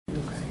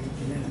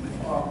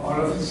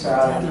all of us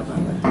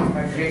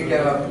agreed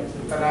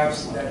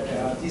perhaps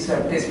that these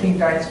are testing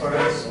times for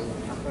us,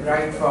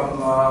 right from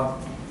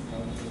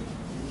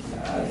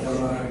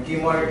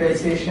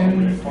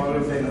demonetization,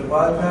 followed by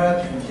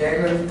Nirvana, and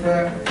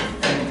Jayalalitha,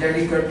 and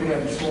Jallikattu,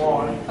 and so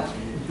on.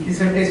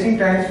 These are testing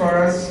times for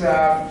us.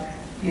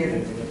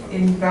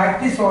 In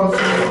practice also,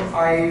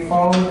 I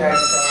found that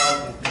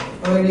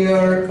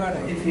earlier,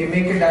 if you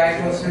make a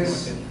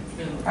diagnosis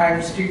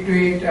and stick to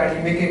it, and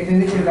you make a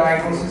clinical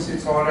diagnosis,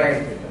 it's all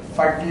right.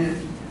 But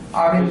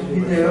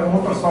with the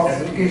amount of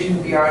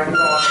sophistication we are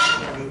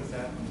on,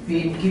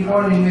 we keep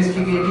on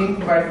investigating,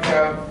 but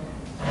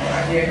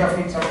at the end of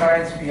it,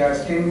 sometimes we are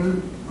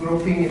still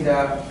groping in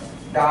the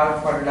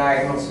dark for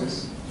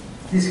diagnosis.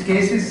 This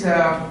case is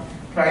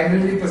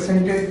primarily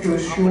presented to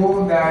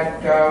show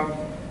that,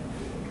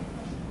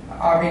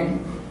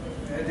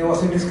 there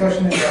was a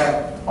discussion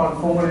on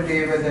Pongal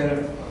Day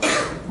whether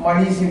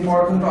money is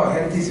important or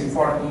health is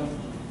important.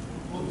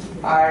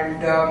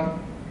 And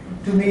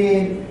to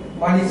me,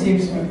 money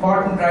seems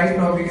important right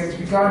now because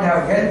we can't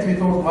have health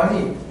without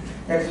money.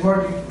 That's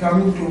what it's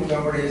coming to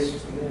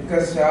nowadays.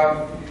 Because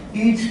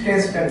each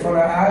test, and for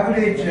an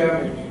average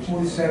who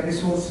is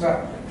resource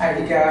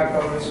handicapped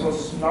or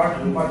resource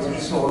not much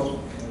resource,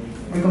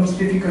 becomes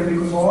difficult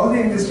because all the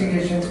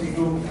investigations we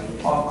do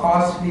are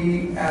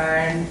costly,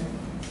 and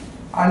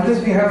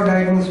unless we have a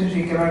diagnosis,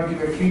 we cannot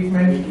give a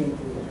treatment.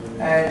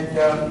 And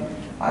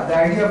the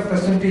idea of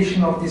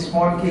presentation of this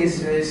small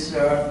case is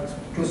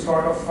to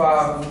sort of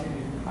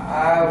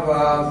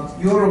have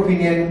your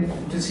opinion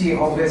to see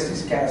how best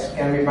this case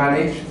can be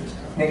managed.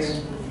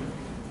 Next.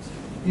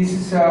 This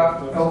is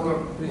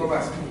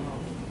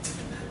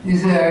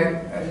This is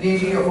a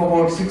lady of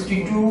about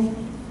 62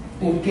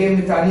 who came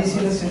with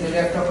uneasiness in the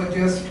left upper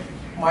chest,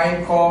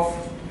 mild cough,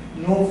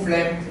 no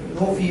phlegm,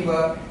 no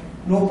fever,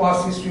 no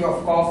past history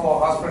of cough or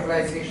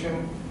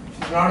hospitalization.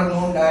 She's not a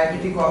known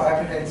diabetic or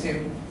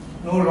hypertensive,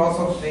 no loss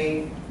of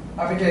weight,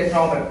 appetite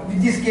normal.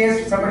 With this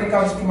case, somebody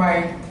comes to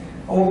my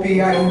OP,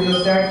 I would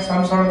look at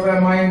some sort of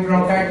a mild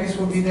bronchitis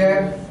would be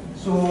there.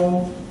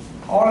 So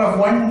all of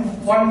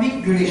one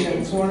week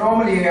duration. So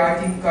normally I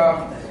think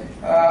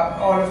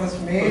all of us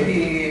may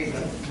be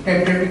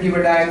tempted to give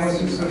a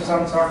diagnosis of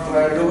some sort of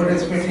a lower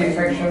respiratory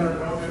infection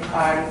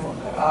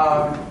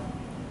and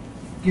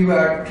give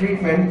a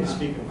treatment.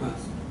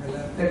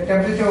 The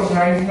temperature was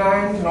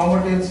 99,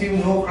 normal tensive,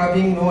 no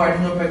clubbing, no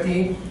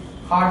adenopathy,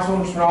 heart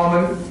sounds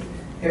normal,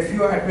 a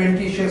few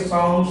adventitious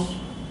sounds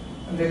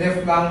in the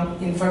left lung,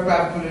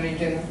 infraclavicular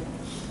region,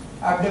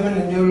 abdomen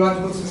and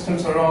neurological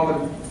systems are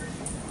normal.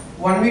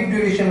 1 week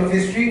duration of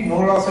history, no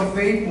loss of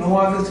weight, no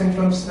other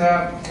symptoms,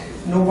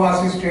 no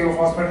past history of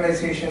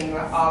hospitalization.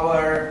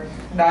 Our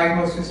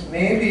diagnosis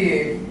may be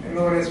a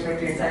lower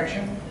respiratory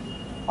infection.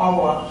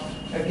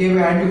 Gave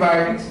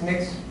antibiotics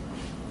next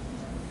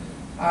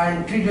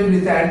and treated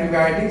with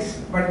antibiotics,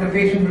 but the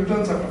patient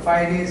returns after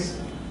 5 days.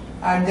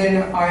 And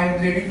then I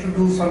am ready to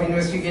do some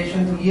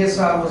investigations.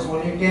 ESR was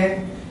only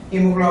 10,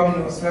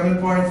 hemoglobin was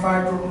 11.5,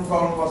 total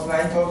count was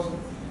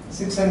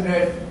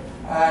 9,600,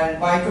 and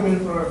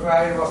bicommunal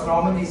profile was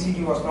normal,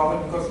 ECG was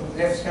normal because of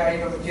the left side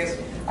of the chest.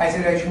 I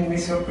said I shouldn't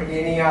miss out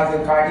any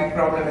other cardiac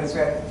problem as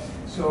well.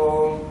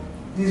 So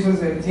this was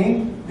the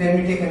thing. Then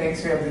we take an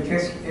X-ray of the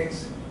chest.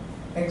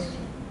 Next.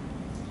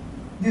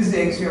 This is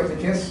the X-ray of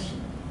the chest.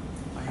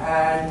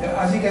 And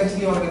as you can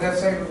see on the left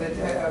side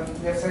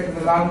of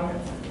the lung,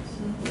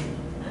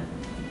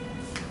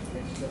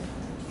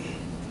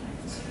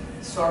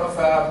 sort of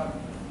a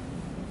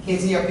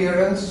hazy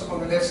appearance on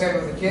the left side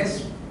of the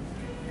chest.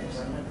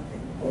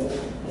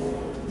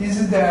 This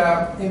is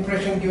the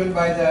impression given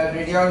by the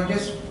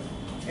radiologist.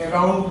 A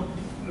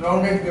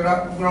rounded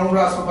ground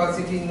glass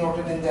opacity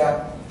noted in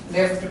the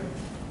left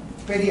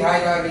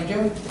perihilar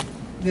region.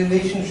 The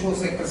lesion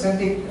shows a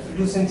crescentic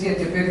lucency at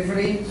the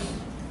periphery,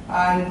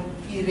 and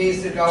he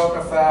raised it out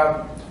of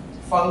a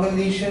fungal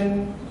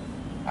lesion.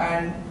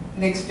 And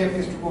next step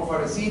is to go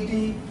for a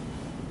CT.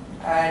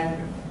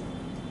 And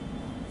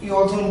he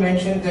also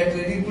mentioned that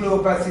radicular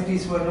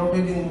opacities were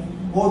noted in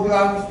both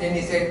lungs. Then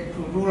he said to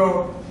rule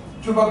out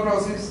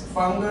tuberculosis,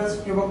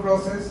 fungus,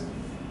 tuberculosis,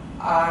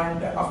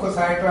 and of course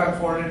I had to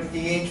unfold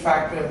the age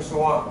factor and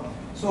so on.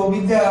 So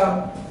with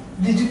the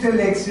digital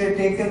X-ray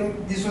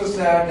taken, this was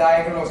the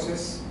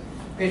diagnosis.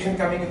 Patient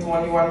coming with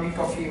only 1 week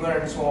of fever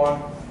and so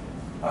on.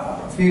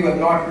 Fever,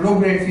 not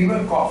low-grade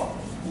fever, cough.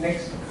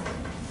 Next.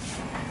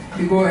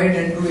 We go ahead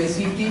and do a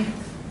CT.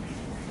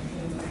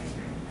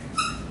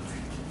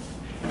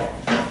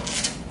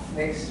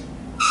 Next.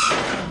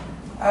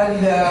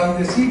 And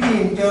the CT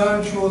in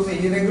turn shows a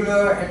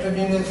irregular,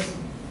 heterogeneous,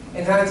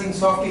 enhancing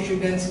soft tissue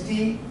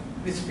density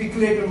with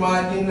spiculated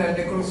margin and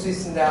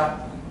necrosis in the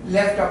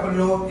left upper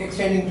lobe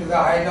extending to the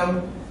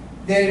hilum.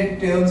 There it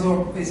turns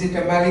out, is it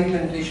a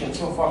malignant lesion?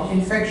 So from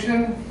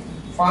infection,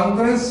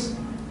 fungus,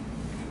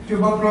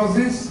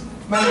 tuberculosis,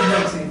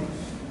 malignancy.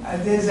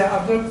 There is an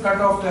abrupt cut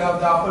off the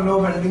upper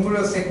lobe and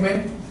lingular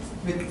segment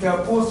with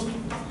post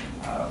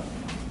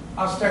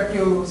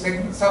obstructive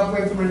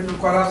subconflumental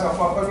collapse of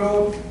upper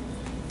lobe,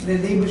 the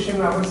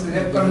depression of the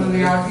left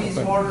coronary artery,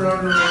 small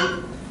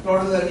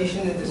nodal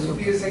lesion in the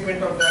superior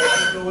segment of the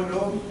right lower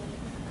lobe,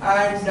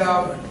 and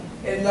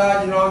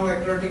enlarged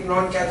non-necrotic,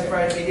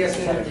 non-calcified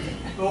mediastinal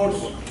nodes.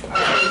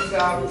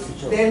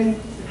 Then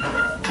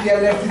we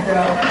are left with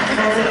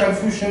further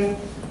confusion.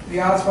 We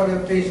ask for the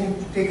patient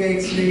to take an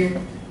X-ray,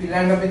 we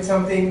land up with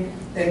something,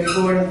 then we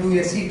go and do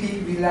a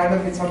CT, we land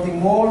up with something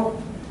more,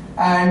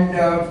 and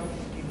the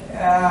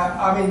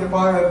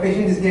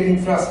patient is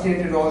getting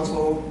frustrated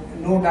also.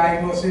 No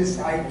diagnosis.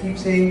 I keep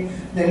saying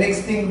the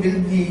next thing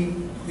will be,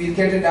 we'll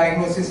get a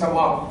diagnosis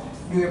somehow,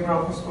 do a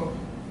bronchoscopy.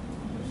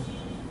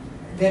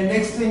 The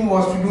next thing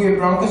was to do a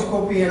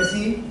bronchoscopy and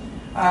see,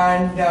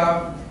 and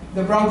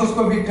the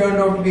bronchoscopy turned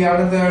out to be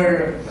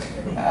another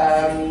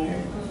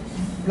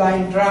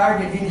blind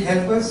drag. It didn't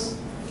help us.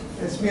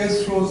 The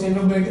smears shows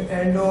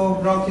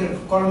endobronchial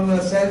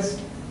columnar cells,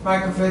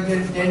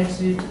 macrophage, dense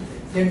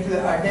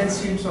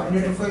sheets of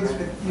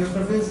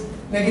neutrophils,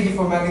 negative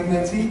for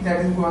malignancy.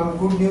 That is one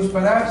good news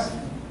perhaps.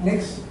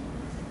 Next.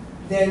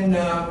 Then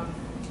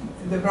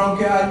the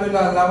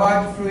bronchoalveolar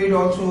lavage fluid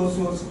also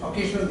shows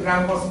occasional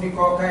gram-positive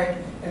cocci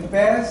and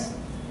pairs,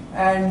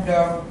 and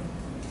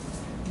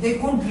they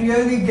couldn't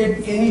really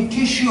get any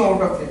tissue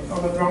out of it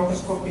on the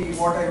bronchoscopy.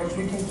 What I was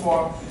looking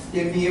for,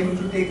 they'll be able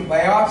to take a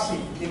biopsy.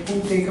 They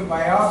couldn't take a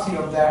biopsy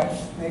of that.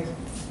 Next.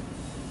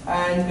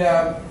 And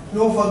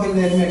no fungal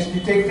elements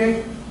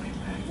detected.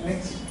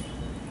 Next.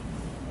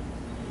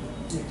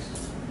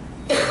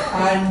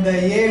 And the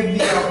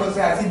AFB, of course,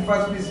 acid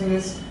fast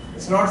specialist,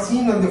 it's not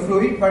seen on the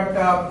fluid, but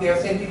they have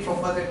sent it for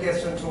further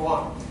tests and so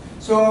on.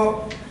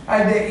 So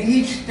at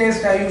each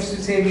test, I used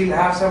to say we'll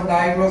have some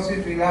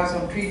diagnosis, we'll have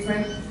some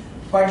treatment,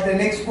 but the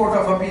next port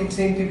of appeal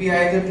seemed to be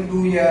either to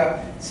do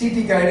a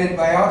CT guided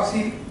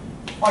biopsy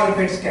or a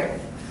PET scan.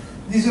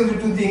 These are the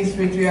two things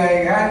which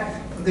I had.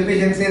 The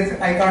patient says,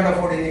 I can't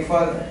afford any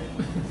further.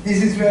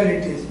 This is where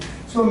it is.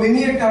 So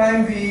many a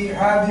time we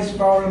have this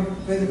problem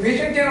where the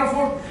patient can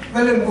afford,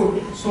 well and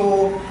good.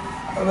 So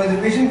when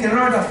the patient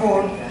cannot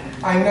afford,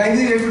 I'm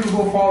neither able to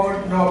go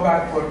forward nor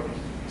backward.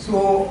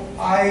 So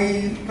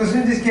I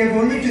present this case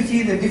only to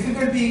see the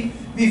difficulty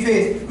we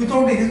face.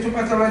 Without a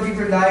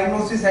histopathological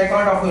diagnosis, I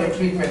can't offer a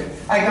treatment.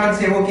 I can't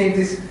say, okay,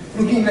 this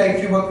looking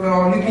like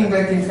tuberculosis, looking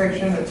like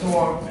infection, and so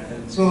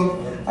on. So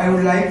I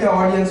would like the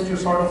audience to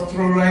sort of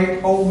throw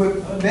light how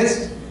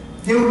best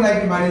they would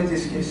like to manage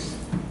this case.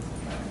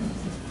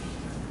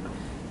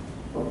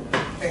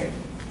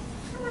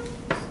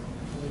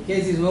 The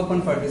case is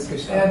open for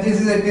discussion. This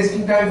is a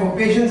testing time for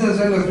patients as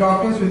well as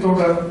doctors without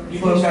a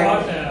first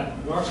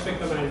diagnosis. What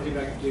spectrum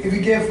antibiotics? If we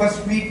gave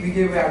first week, we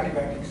gave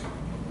antibiotics.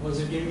 Was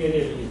it giving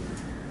any relief?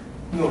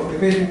 No, the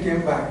patient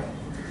came back.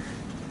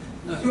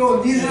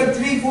 So these are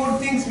 3-4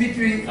 things which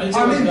we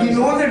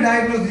know the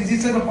diagnosis,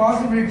 these are the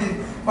possibilities,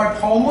 but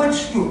how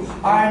much to?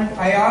 And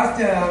I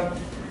asked a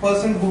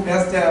person who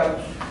does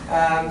the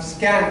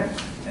scan,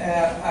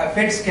 a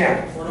PET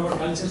scan. What about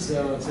culture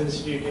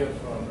sensitivity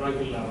of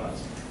bronchial lavage?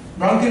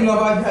 Bronchial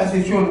lavage, as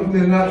I shown,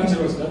 there is nothing.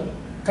 Culture was done?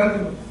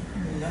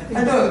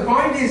 And the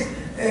point is,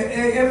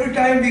 every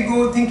time we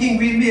go thinking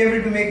we'll be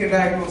able to make a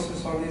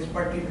diagnosis on this,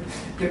 but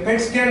the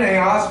PET scan, I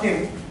asked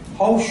him,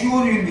 how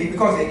sure you'll be,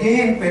 because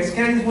again, PET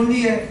scan is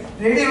only a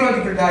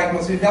radiological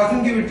diagnosis, it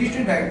doesn't give a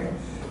tissue diagnosis.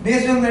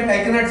 Based on that,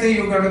 I cannot say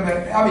you got a,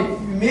 you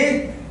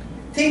may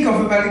think of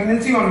a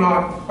malignancy or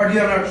not, but you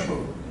are not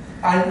sure.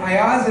 And I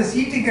asked the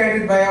CT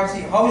guided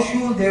biopsy, how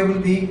sure they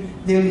will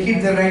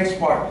hit the right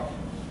spot.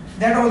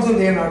 That also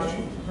they are not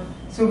sure.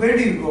 So where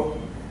do you go?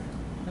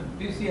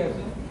 PCR,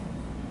 sir?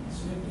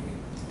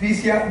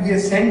 PCR, we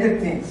have sent the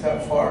things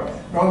for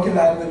bronchial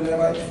alveolar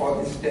lavage for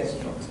this test.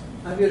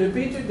 Have you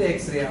repeated the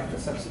X-ray after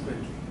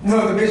subsequently?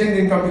 No, the patient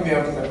didn't come to me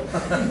after that.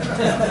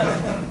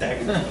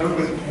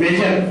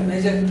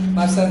 Major,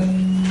 Master.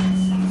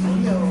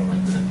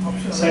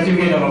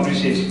 Certificate of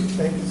appreciation.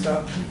 Thank you,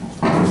 sir.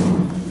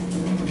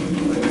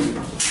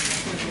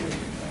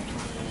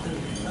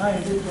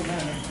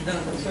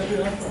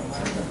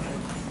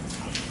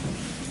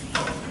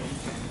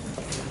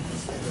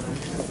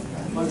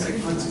 One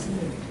second.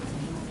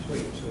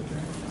 Wait,